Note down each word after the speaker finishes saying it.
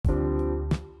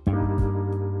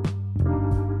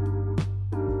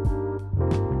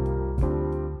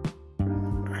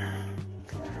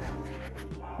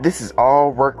This is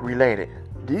all work related.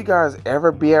 Do you guys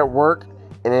ever be at work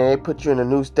and then they put you in a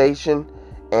new station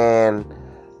and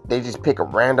they just pick a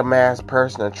random ass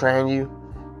person to train you,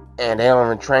 and they don't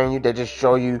even train you, they just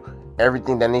show you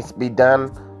everything that needs to be done,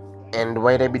 and the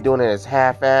way they be doing it is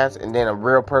half-ass, and then a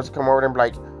real person come over and be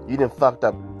like, you done fucked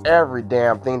up every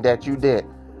damn thing that you did.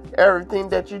 Everything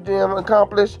that you damn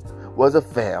accomplished was a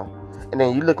fail. And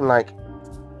then you looking like,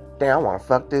 damn, I want to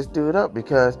fuck this dude up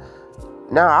because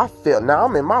now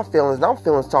I'm in my feelings. Now I'm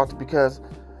feeling salty because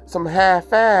some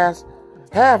half-ass,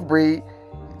 half-breed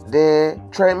then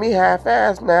train me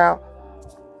half-ass. Now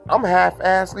I'm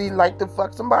half-assly like to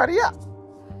fuck somebody up.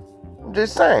 I'm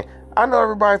just saying. I know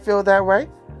everybody feel that way,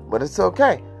 but it's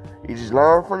okay. You just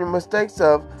learn from your mistakes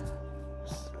of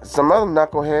some other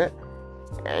knucklehead,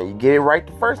 and you get it right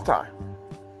the first time.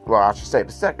 Well, I should say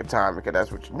the second time, because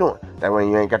that's what you're doing. That way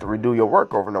you ain't got to redo your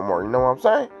work over no more. You know what I'm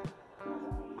saying?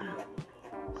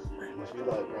 What you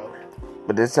like, bro?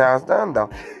 But this sounds done, though.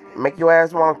 Make your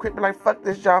ass want to quit. Be like, fuck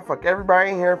this job. Fuck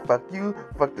everybody in here. Fuck you.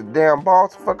 Fuck the damn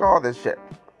boss. Fuck all this shit.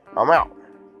 I'm out.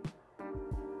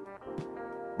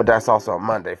 But that's also a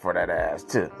Monday for that ass,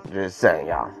 too. Just saying,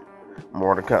 y'all.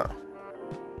 More to come.